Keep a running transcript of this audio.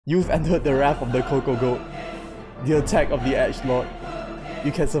You've entered the wrath of the Coco Goat, the attack of the Edgelord.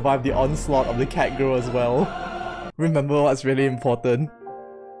 You can survive the onslaught of the Cat Girl as well. Remember what's really important.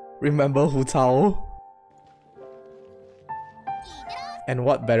 Remember Hu Tao. And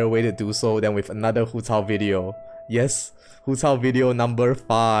what better way to do so than with another Hu Tao video. Yes, Hu Tao video number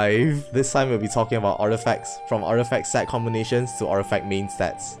 5. This time we'll be talking about artifacts, from artifact set combinations to artifact main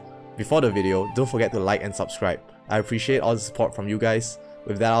stats. Before the video, don't forget to like and subscribe. I appreciate all the support from you guys.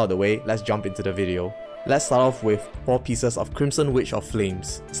 With that out of the way, let's jump into the video. Let's start off with 4 pieces of Crimson Witch of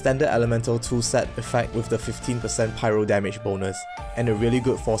Flames, standard elemental 2 set effect with the 15% pyro damage bonus, and a really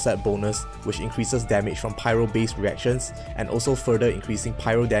good 4 set bonus which increases damage from pyro based reactions and also further increasing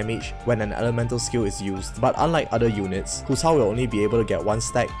pyro damage when an elemental skill is used. But unlike other units, Hu Tao will only be able to get 1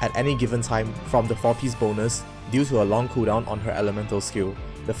 stack at any given time from the 4 piece bonus due to a long cooldown on her elemental skill.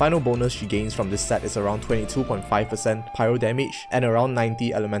 The final bonus she gains from this set is around 22.5% pyro damage and around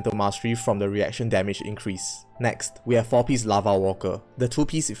 90 elemental mastery from the reaction damage increase. Next, we have 4-piece Lava Walker. The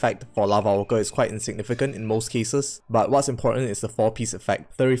 2-piece effect for Lava Walker is quite insignificant in most cases, but what's important is the 4-piece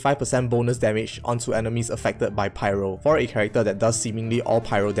effect, 35% bonus damage onto enemies affected by Pyro. For a character that does seemingly all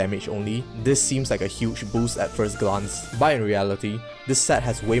Pyro damage only, this seems like a huge boost at first glance, but in reality, this set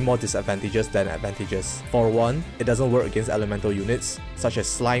has way more disadvantages than advantages. For one, it doesn't work against elemental units, such as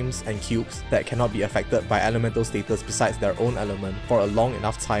slimes and cubes that cannot be affected by elemental status besides their own element for a long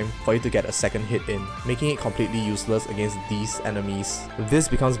enough time for you to get a second hit in, making it completely useless against these enemies. This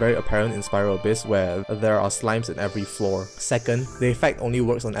becomes very apparent in Spiral Abyss where there are slimes in every floor. Second, the effect only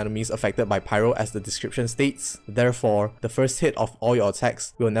works on enemies affected by Pyro as the description states, therefore, the first hit of all your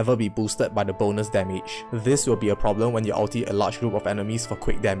attacks will never be boosted by the bonus damage. This will be a problem when you ulti a large group of enemies for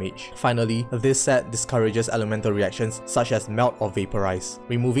quick damage. Finally, this set discourages elemental reactions such as melt or vaporize.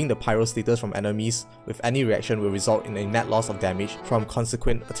 Removing the Pyro status from enemies with any reaction will result in a net loss of damage from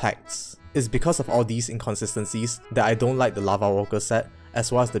consequent attacks. It's because of all these inconsistencies that I don't like the Lava Walker set, as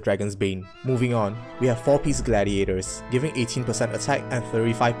well as the Dragon's Bane. Moving on, we have 4-piece Gladiators, giving 18% attack and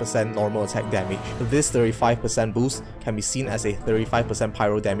 35% normal attack damage. This 35% boost can be seen as a 35%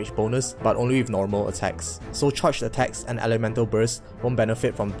 pyro damage bonus, but only with normal attacks. So charged attacks and elemental bursts won't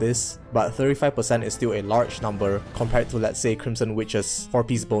benefit from this, but 35% is still a large number compared to, let's say, Crimson Witch's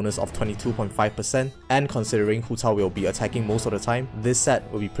 4-piece bonus of 22.5%, and considering Hu Tao will be attacking most of the time, this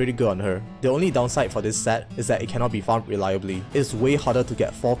set will be pretty good on her. The only downside for this set is that it cannot be farmed reliably. It's way harder to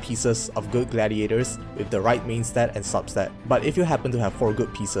get 4 pieces of good gladiators with the right main stat and substat, but if you happen to have 4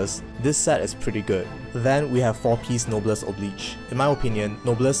 good pieces, this set is pretty good. Then we have 4-piece Noblesse Oblige. In my opinion,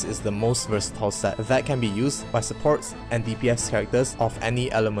 Noblesse is the most versatile set that can be used by supports and DPS characters of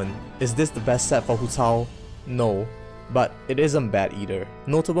any element. Is this the best set for Hu Tao? No, but it isn't bad either.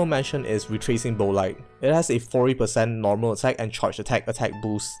 Notable mention is Retracing Bowlight. It has a 40% normal attack and charged attack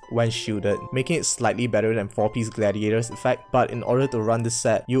boost when shielded, making it slightly better than 4-piece Gladiator's effect, but in order to run this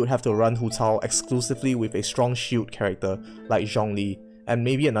set, you would have to run Hu Tao exclusively with a strong shield character like Zhongli, and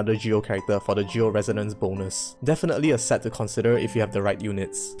maybe another Geo character for the Geo Resonance bonus. Definitely a set to consider if you have the right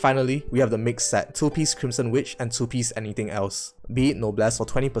units. Finally, we have the mixed set, 2-piece Crimson Witch and 2-piece anything else. Be it Noblesse for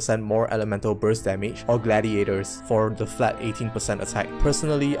 20% more elemental burst damage, or Gladiators for the flat 18% attack.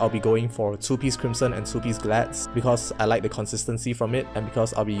 Personally, I'll be going for 2-piece Crimson and 2-piece Glads because I like the consistency from it and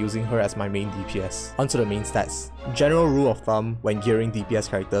because I'll be using her as my main DPS. Onto the main stats. General rule of thumb when gearing DPS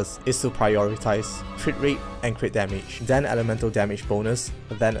characters is to prioritize crit rate and crit damage, then elemental damage bonus,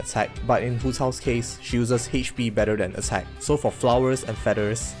 then attack. But in Hu Tao's case, she uses HP better than attack. So for Flowers and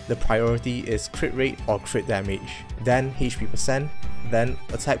Feathers, the priority is crit rate or crit damage, then HP percent, then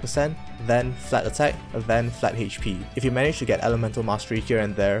attack percent, then flat attack, then flat HP. If you manage to get elemental mastery here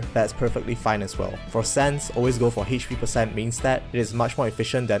and there, that's perfectly fine as well. For Sans, always go for HP percent main stat. It is much more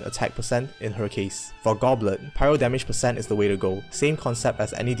efficient than attack percent in her case. For Goblet, pyro damage percent is the way to go. Same concept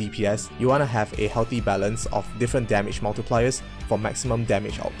as any DPS, you want to have a healthy balance of different damage multipliers for maximum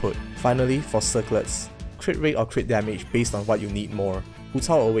damage output. Finally, for Circlets, crit rate or crit damage based on what you need more. Hu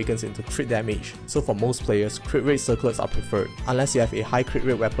Tao awakens into crit damage, so for most players, crit rate circlets are preferred. Unless you have a high crit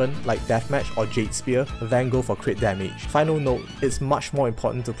rate weapon like Deathmatch or Jade Spear, then go for crit damage. Final note, it's much more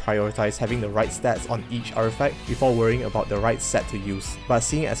important to prioritize having the right stats on each artifact before worrying about the right set to use. But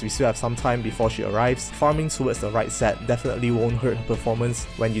seeing as we still have some time before she arrives, farming towards the right set definitely won't hurt her performance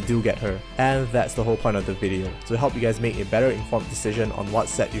when you do get her. And that's the whole point of the video, to help you guys make a better informed decision on what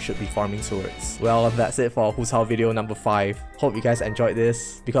set you should be farming towards. Well, that's it for Hu Tao video number 5. Hope you guys enjoyed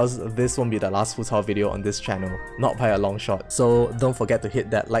this, because this won't be the last Hu Tao video on this channel, not by a long shot. So don't forget to hit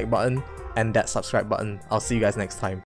that like button and that subscribe button. I'll see you guys next time.